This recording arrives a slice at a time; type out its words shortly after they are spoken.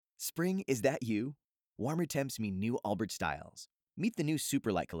Spring, is that you? Warmer temps mean new Allbirds styles. Meet the new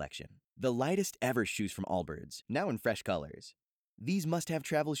Superlight collection, the lightest ever shoes from Allbirds, now in fresh colors. These must-have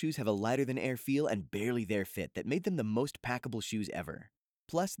travel shoes have a lighter-than-air feel and barely there fit that made them the most packable shoes ever.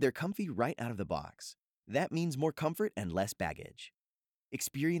 Plus, they're comfy right out of the box. That means more comfort and less baggage.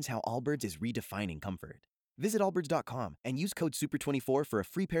 Experience how Allbirds is redefining comfort. Visit allbirds.com and use code SUPER24 for a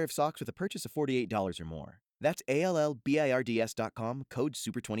free pair of socks with a purchase of $48 or more. That's ALLBIRDS.com, code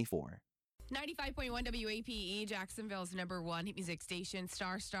SUPER24. 95.1 WAPE, Jacksonville's number one hit music station.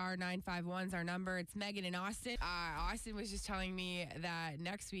 Star 951 is our number. It's Megan and Austen. Austen was just telling me that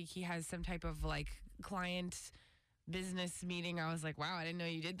next week he has some type of client business meeting. I was like, wow, I didn't know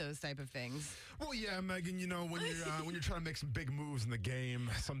you did those type of things. Well, yeah, Megan, when you're trying to make some big moves in the game,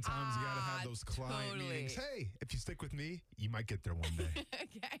 sometimes you got to have those client meetings. Hey, if you stick with me, you might get there one day.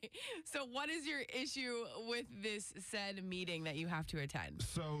 Okay. So what is your issue with this said meeting that you have to attend?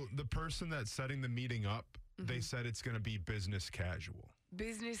 So the person that's setting the meeting up, they said it's going to be business casual.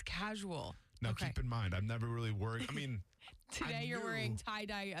 Business casual. Now, okay. Keep in mind, I've never really worried. I mean, today you're wearing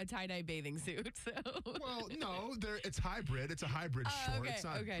a tie-dye bathing suit. So. Well, no, it's hybrid. It's a hybrid short. Okay, it's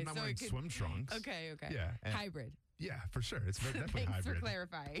not, okay. I'm not wearing swim trunks. Okay. Yeah. Hybrid. Yeah, for sure. It's definitely Thanks hybrid. for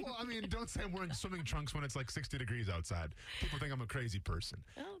clarifying. Well, I mean, don't say I'm wearing swimming trunks when it's 60 degrees outside. People think I'm a crazy person.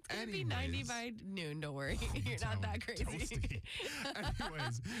 Well, it's going to be 90 by noon. Don't worry. You're not that crazy. Toasty.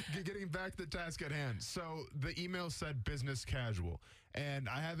 Anyways, getting back to the task at hand. So the email said business casual. And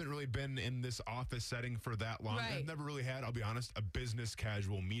I haven't really been in this office setting for that long. Right. I've never really had, I'll be honest, a business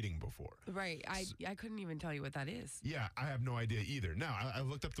casual meeting before. Right. I couldn't even tell you what that is. Yeah, I have no idea either. Now, I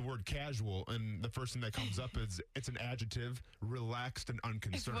looked up the word casual, and the first thing that comes up is it's an adjective, relaxed and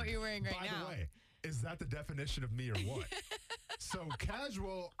unconcerned. It's what you're wearing right now. By the way, is that the definition of me or what? So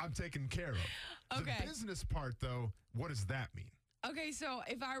casual, I'm taken care of. Okay. The business part, though, what does that mean? Okay, so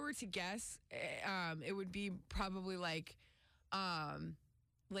if I were to guess, it would be probably like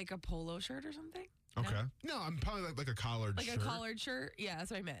a polo shirt or something. Okay. No, I'm probably like a collared shirt. Like a collared shirt? Yeah,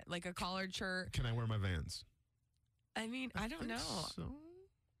 that's what I meant. Like a collared shirt. Can I wear my Vans? I mean, I don't know. So?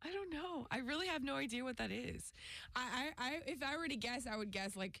 I don't know. I really have no idea what that is. I if I were to guess, I would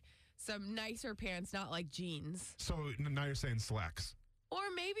guess like some nicer pants, not like jeans. So now you're saying slacks. Or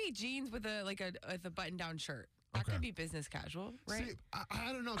maybe jeans with a button-down shirt. That could be business casual, right? See,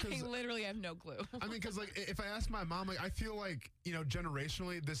 I don't know. I literally have no clue. I mean, because if I ask my mom, I feel like,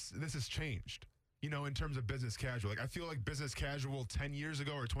 generationally, this has changed. In terms of business casual. I feel like business casual 10 years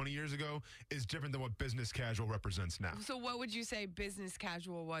ago or 20 years ago is different than what business casual represents now. So what would you say business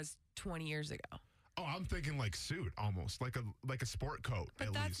casual was 20 years ago? Oh, I'm thinking like suit almost, like a sport coat.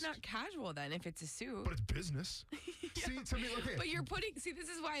 But that's not casual then if it's a suit. But it's business. See, to me, okay. But this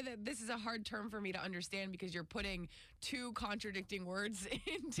is why this is a hard term for me to understand because you're putting two contradicting words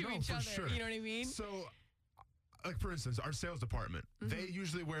into each other. Sure. You know what I mean? So, for instance, our sales department, they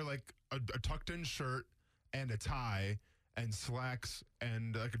usually wear a tucked-in shirt and a tie and slacks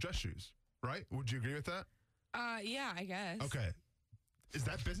and dress shoes, right? Would you agree with that? Yeah, I guess. Okay. Is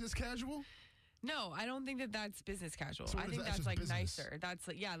that business casual? No, I don't think that's business casual. So I think that's business. nicer. That's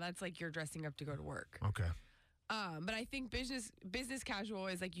that's like you're dressing up to go to work. Okay. But I think business casual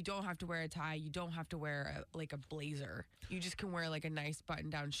is you don't have to wear a tie. You don't have to wear a blazer. You just can wear a nice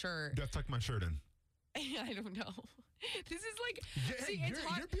button-down shirt. Yeah, tuck my shirt in. I don't know. This is it's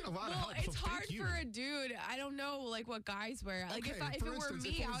hard. You're being a lot of help, it's so hard thank you. for a dude. I don't know what guys wear. Okay, if it were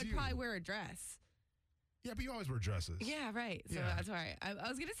me, I would probably wear a dress. Yeah, but you always wear dresses. Yeah, right. So that's why I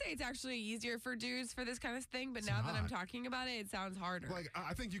was going to say it's actually easier for dudes for this kind of thing, but now that I'm talking about it, it sounds harder.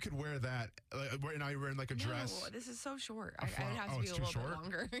 I think you could wear that. Now you're wearing a dress. No, this is so short. I'd have to be a little bit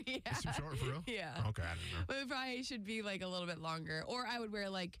longer. Yeah. It's too short for real? Yeah. Okay, I don't know. But it probably should be a little bit longer. Or I would wear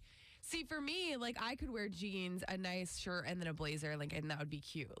see, for me, I could wear jeans, a nice shirt, and then a blazer, and that would be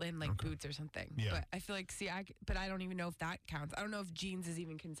cute, and boots or something. Yeah. But I feel but I don't even know if that counts. I don't know if jeans is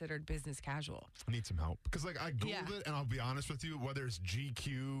even considered business casual. I need some help because I Googled it, and I'll be honest with you, whether it's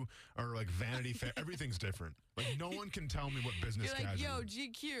GQ or Vanity Fair, everything's different. No one can tell me what business You're casual. Yo,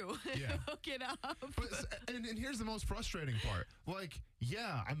 GQ, yeah, hook it up. But, and here's the most frustrating part.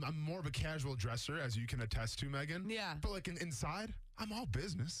 Yeah, I'm more of a casual dresser, as you can attest to, Megan. Yeah. But inside, I'm all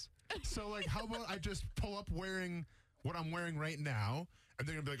business. So, how about I just pull up wearing what I'm wearing right now, and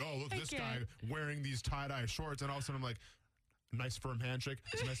they're going to be oh, look, this guy wearing these tie-dye shorts, and all of a sudden I'm nice firm handshake.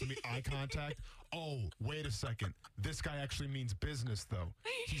 It's nice to meet eye contact. oh, wait a second. This guy actually means business, though.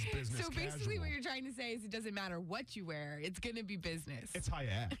 He's business So basically casual. what you're trying to say is it doesn't matter what you wear. It's going to be business. It's how you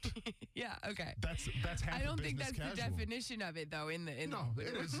act. Yeah, okay. That's half I don't of think business that's casual. the definition of it, though. No,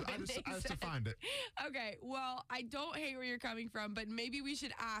 it is. I just defined it. Okay, well, I don't hate where you're coming from, but maybe we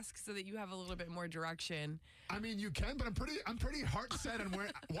should ask so that you have a little bit more direction. I mean, you can, but I'm pretty hard set on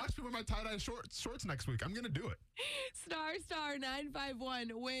wearing. Watch me wear my tie-dye shorts next week. I'm gonna do it. Star 951.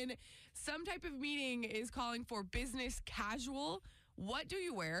 When some type of meeting is calling for business casual, what do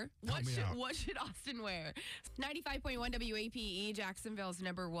you wear? What should Austin wear? 95.1 WAPE, Jacksonville's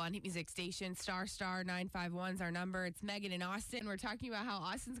number one hit music station. Star 951 is our number. It's Megan and Austin. We're talking about how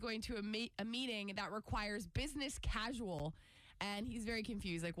Austin's going to a meeting that requires business casual. And he's very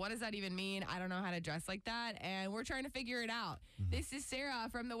confused. Like, what does that even mean? I don't know how to dress like that. And we're trying to figure it out. This is Sarah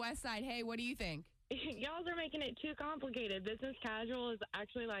from the West Side. Hey, what do you think? Y'all are making it too complicated. Business casual is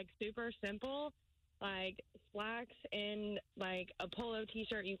actually like super simple, like slacks and like a polo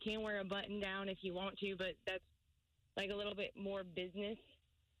t-shirt. You can wear a button down if you want to, but that's like a little bit more business.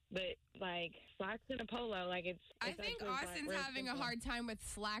 But like slacks and a polo, like it's I think actually, Austin's like, having a simple. hard time with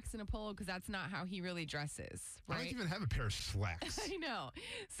slacks and a polo because that's not how he really dresses, I right? don't even have a pair of slacks. I know.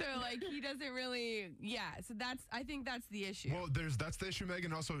 So like he doesn't really, so I think that's the issue. Well, that's the issue,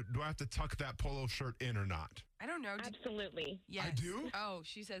 Megan. Also, do I have to tuck that polo shirt in or not? I don't know. Absolutely. Yes. I do? Oh,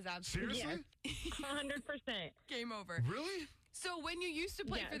 she says absolutely. Seriously? Yes. 100%. Game over. Really? So when you used to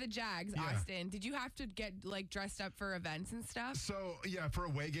play Yes. for the Jags, Yeah. Austin, did you have to get like dressed up for events and stuff? So yeah, for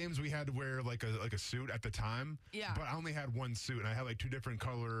away games we had to wear like a suit at the time. Yeah. But I only had one suit, and I had like two different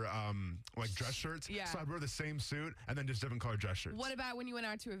color like dress shirts. Yeah. So I'd wear the same suit and then just different color dress shirts. What about when you went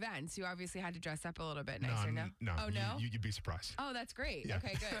out to events? You obviously had to dress up a little bit nicer, no? No. Oh, no? You'd be surprised. Oh, that's great. Yeah.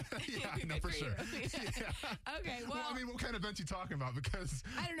 Okay, good. Yeah, no, Good for sure. you. Yeah. Okay, well, I mean, what kind of events you talking about? Because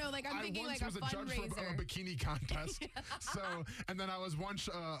I don't know. Like I'm thinking once like a was a judge for fundraiser. a bikini contest. So, and then I was once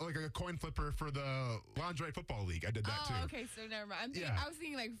like a coin flipper for the lingerie football league. I did that too. Oh, okay. So never mind. Yeah. I was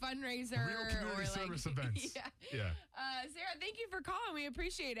thinking like fundraiser Real community or like service events. Yeah. Yeah. Sarah, thank you for calling. We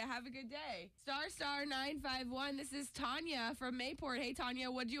appreciate it. Have a good day. Star 951. This is Tanya from Mayport. Hey, Tanya,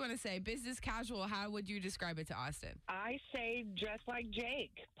 what do you want to say? Business casual. How would you describe it to Austin? I say dress like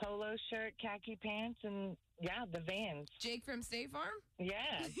Jake. Polo shirt, khaki pants, and yeah, the Vans. Jake from State Farm? Yeah,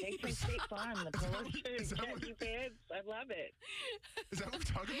 Jake from State Farm. The polo is shirt, that what- khaki pants. I love it. Is that what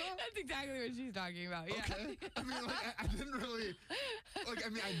we're talking about? That's exactly what she's talking about. Yeah. Okay. I mean, like, I didn't really, like, I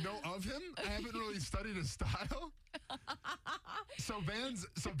mean, I know of him. I haven't really studied his style. So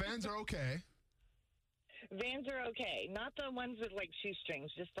Vans are okay. Vans are okay. Not the ones with like shoestrings,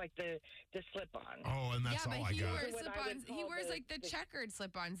 just like the slip-on. Oh, and that's yeah, all but I he got. wears What I would slip-ons. He call wears the- like the the- checkered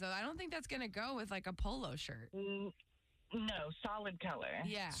slip-ons, though. I don't think that's going to go with like a polo shirt. No, solid color.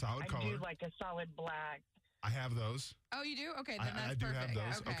 Yeah. Solid I color. do like a solid black. I have those. Oh, you do? Okay, then that's I do perfect. have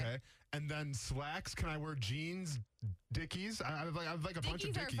those. Yeah, Okay. And then slacks. Can I wear jeans? Dickies? I have like a bunch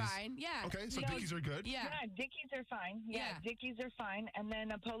of Dickies Dickies. are fine. Yeah. Okay, so No, Dickies are good. Yeah. Yeah, Dickies are fine. Yeah. Yeah, Dickies are fine. And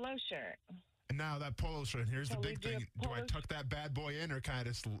then a polo shirt. And now that polo shirt. And here's the So we big do a thing. Do I polo- tuck that bad boy in, or kind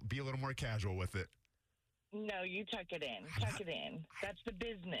of just be a little more casual with it? No, you tuck it in. Tuck it in. That's the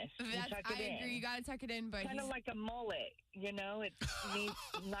business. You tuck I it in. agree. You got to tuck it in, but Kind of like a mullet, you know? It's neat,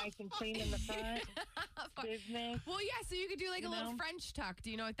 nice and clean in the front. Business. Well, yeah, so you could do like You a little know? French tuck. Do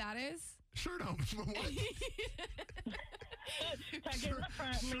you know what that is? Sure don't. What? Tuck it in the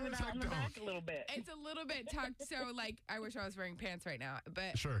front, Sure leave it as out heck in the back don't. a little bit. It's a little bit tucked, so like I wish I was wearing pants right now,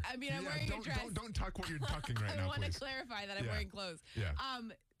 but Sure. I mean I'm Yeah, wearing don't, a dress. Don't tuck what you're tucking right I now, want to please. clarify that I'm Yeah. wearing clothes. Yeah.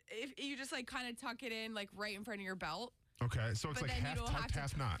 If you just like kind of tuck it in like right in front of your belt, Okay, so it's but like then half you don't tucked, have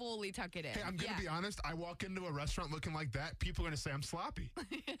half to not. fully tuck it in. Hey, I'm going to be honest. I walk into a restaurant looking like that, people are going to say I'm sloppy.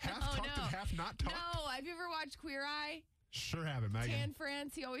 Half Oh, tucked no. and half not tucked. No, have you ever watched Queer Eye? Sure have it, Megan. Dan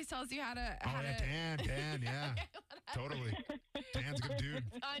France, he always tells you how to. Oh, yeah, Dan, yeah. Totally. Dan's a good dude.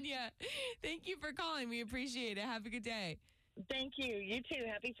 Tanya, thank you for calling. We appreciate it. Have a good day. Thank you. You too.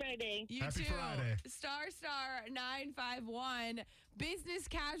 Happy Friday. You Happy too. Friday. Star 951. Business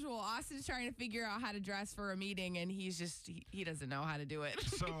casual. Austin's trying to figure out how to dress for a meeting, and he doesn't know how to do it.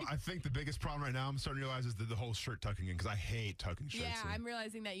 So I think the biggest problem right now I'm starting to realize is the whole shirt tucking in, because I hate tucking shirts Yeah, in. I'm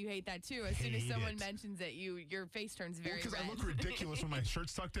realizing that you hate that too. As soon as Hate someone it. mentions it, your face turns very Because red. I look ridiculous when my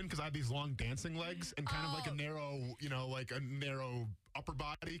shirt's tucked in, because I have these long dancing legs and kind of like a Oh. narrow, like a narrow upper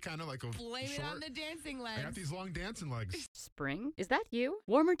body, kind of like a Blame it short. on the dancing I got legs. these long dancing legs. Spring? Is that you?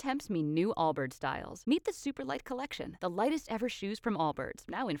 Warmer temps mean new Allbirds styles. Meet the Super Light Collection, the lightest ever shoes from Allbirds,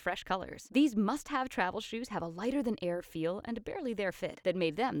 now in fresh colors. These must-have travel shoes have a lighter-than-air feel and a barely-there fit that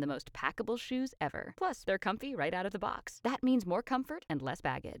made them the most packable shoes ever. Plus, they're comfy right out of the box. That means more comfort and less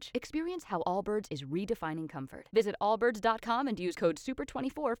baggage. Experience how Allbirds is redefining comfort. Visit allbirds.com and use code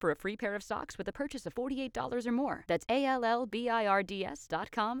SUPER24 for a free pair of socks with a purchase of $48 or more. That's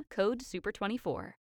ALLBIRDS.com, code SUPER24.